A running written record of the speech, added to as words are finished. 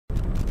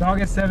It's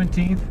August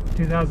 17th,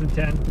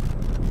 2010.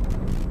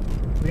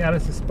 We got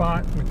us a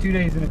spot. We're 2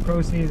 days into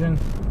crow season,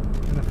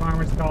 and the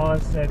farmer's called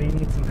us, said he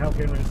needs some help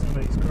getting rid of some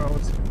of these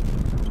crows.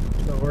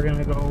 So we're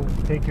gonna go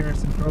take care of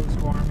some crows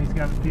for him. He's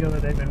got a field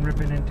that they've been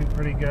ripping into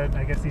pretty good.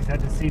 I guess he's had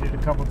to seed it a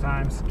couple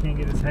times. Can't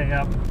get his hay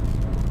up.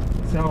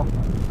 So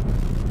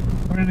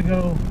we're gonna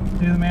go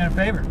do the man a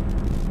favor.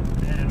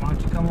 And why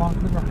don't you come along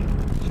for the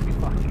ride? Should be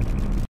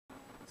fun.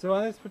 So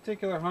on this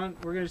particular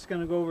hunt, we're just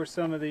gonna go over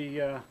some of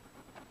the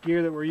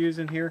gear that we're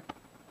using here.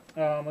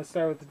 Let's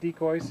start with the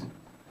decoys.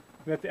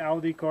 We got the owl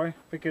decoy.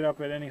 Pick it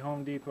up at any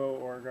Home Depot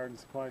or garden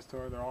supply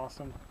store. They're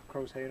awesome.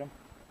 Crows hate them.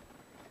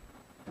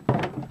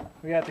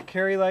 We got the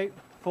carry light,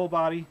 full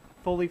body,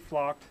 fully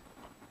flocked,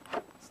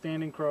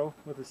 standing crow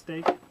with a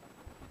stake.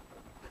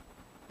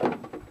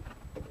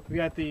 We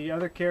got the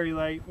other carry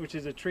light, which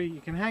is a tree.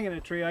 You can hang it in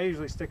a tree. I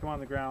usually stick them on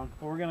the ground,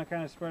 but we're going to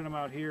kind of spread them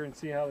out here and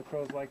see how the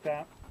crows like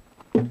that.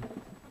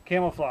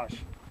 Camouflage,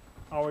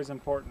 always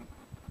important.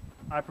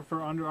 I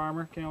prefer Under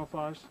Armour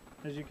camouflage.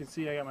 As you can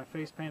see, I got my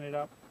face painted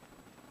up.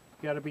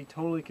 You got to be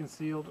totally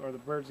concealed or the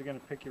birds are going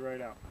to pick you right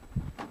out.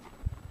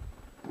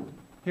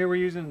 Here we're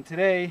using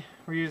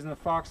the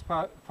Fox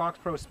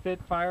Pro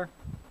Spitfire.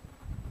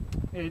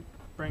 It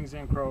brings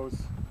in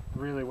crows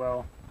really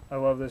well. I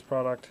love this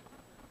product.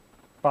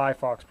 Buy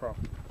Fox Pro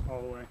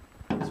all the way.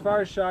 As far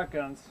as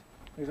shotguns,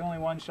 there's only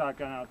one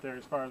shotgun out there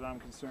as far as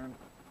I'm concerned.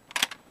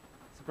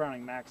 It's the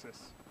Browning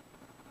Maxus.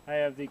 I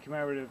have the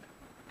commemorative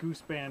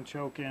Goose Band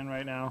choke in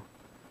right now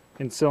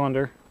in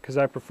cylinder because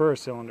I prefer a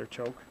cylinder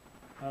choke.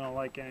 I don't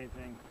like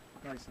anything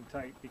nice and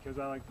tight because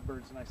I like the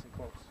birds nice and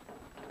close.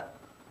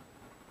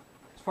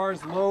 As far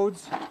as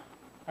loads,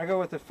 I go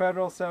with the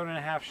Federal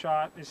 7.5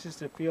 shot. It's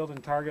just a field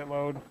and target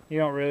load. You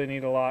don't really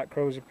need a lot.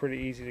 Crows are pretty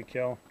easy to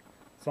kill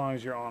as long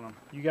as you're on them.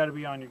 You got to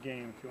be on your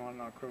game if you want to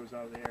knock crows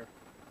out of the air.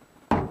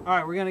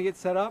 Alright, we're going to get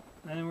set up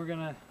and then we're going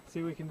to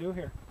see what we can do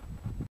here.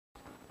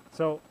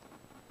 So,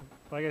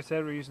 like I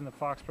said, we're using the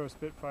Fox Pro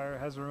Spitfire. It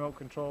has a remote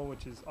control,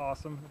 which is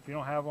awesome. If you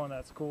don't have one,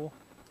 that's cool.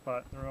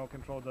 But the remote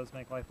control does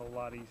make life a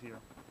lot easier.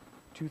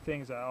 Two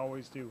things I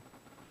always do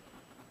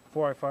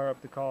before I fire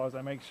up the call is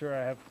I make sure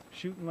I have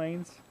shooting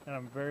lanes and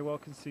I'm very well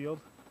concealed.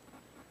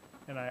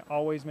 And I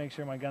always make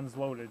sure my gun's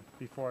loaded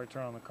before I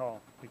turn on the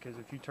call. Because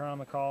if you turn on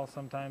the call,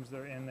 sometimes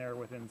they're in there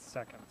within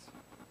seconds.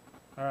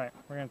 Alright,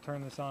 we're going to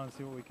turn this on and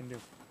see what we can do.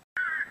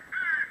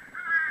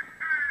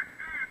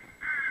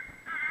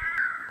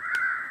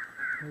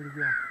 Where'd he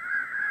go?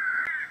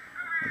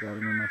 I got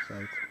him in my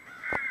sights.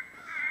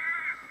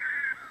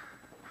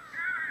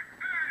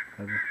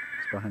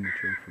 It's behind the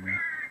tree for me.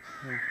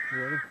 Yeah,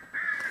 you ready?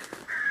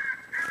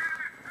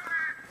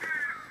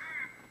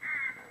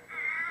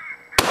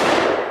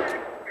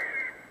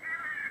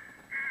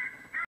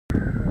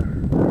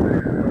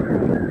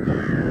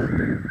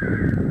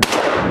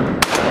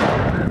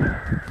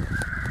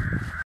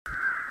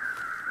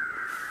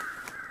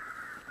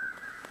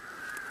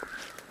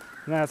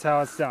 And that's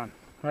how it's done,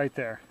 right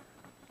there.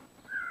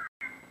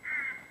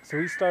 So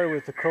we started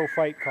with the crow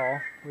fight call.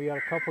 We got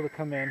a couple to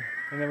come in,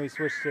 and then we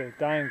switched to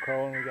dying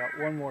crow, and we got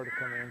one more to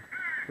come in.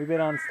 We've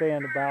been on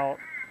stand about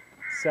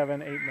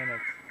 7-8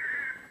 minutes.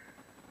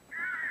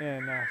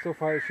 And so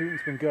far the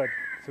shooting's been good.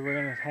 So we're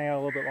gonna hang out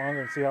a little bit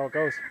longer and see how it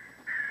goes.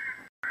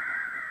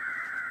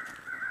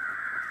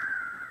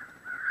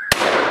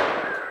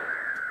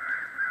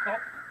 Oh,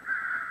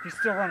 he's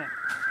still running.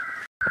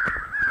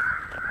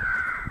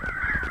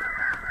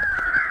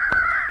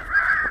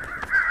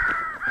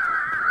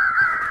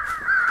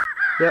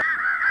 Yep.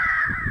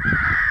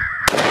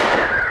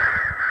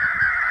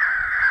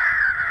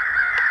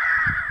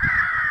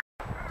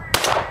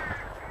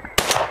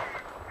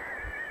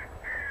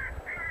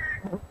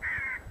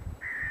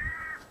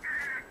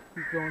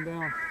 He's going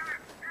down.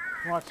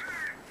 Watch.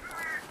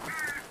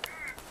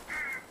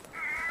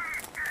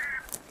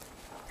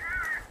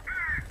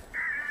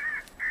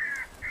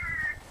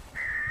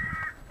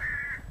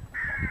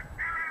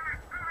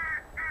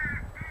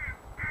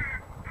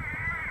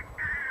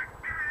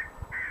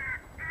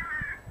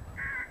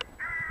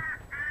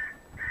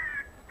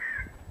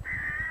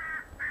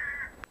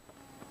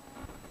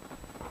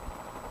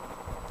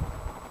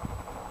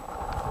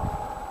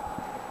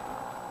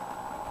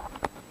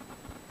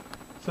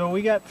 So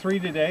we got 3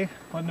 today.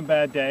 Wasn't a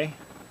bad day.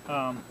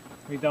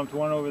 We dumped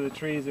one over the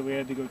trees that we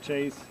had to go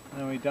chase, and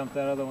then we dumped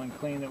that other one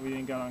clean that we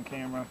didn't get on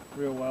camera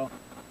real well.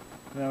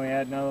 And then we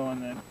had another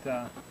one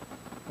that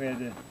we had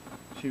to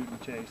shoot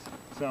and chase.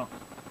 So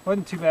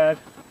wasn't too bad.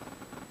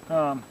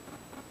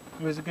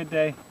 It was a good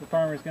day. The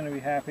farmer's going to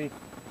be happy.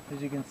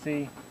 As you can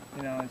see,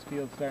 you know, his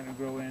field's starting to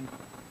grow in,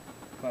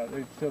 but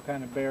it's still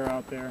kind of bare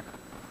out there.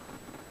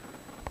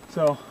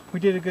 So we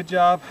did a good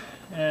job,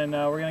 and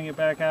we're going to get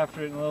back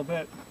after it in a little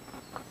bit.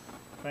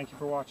 Thank you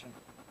for watching.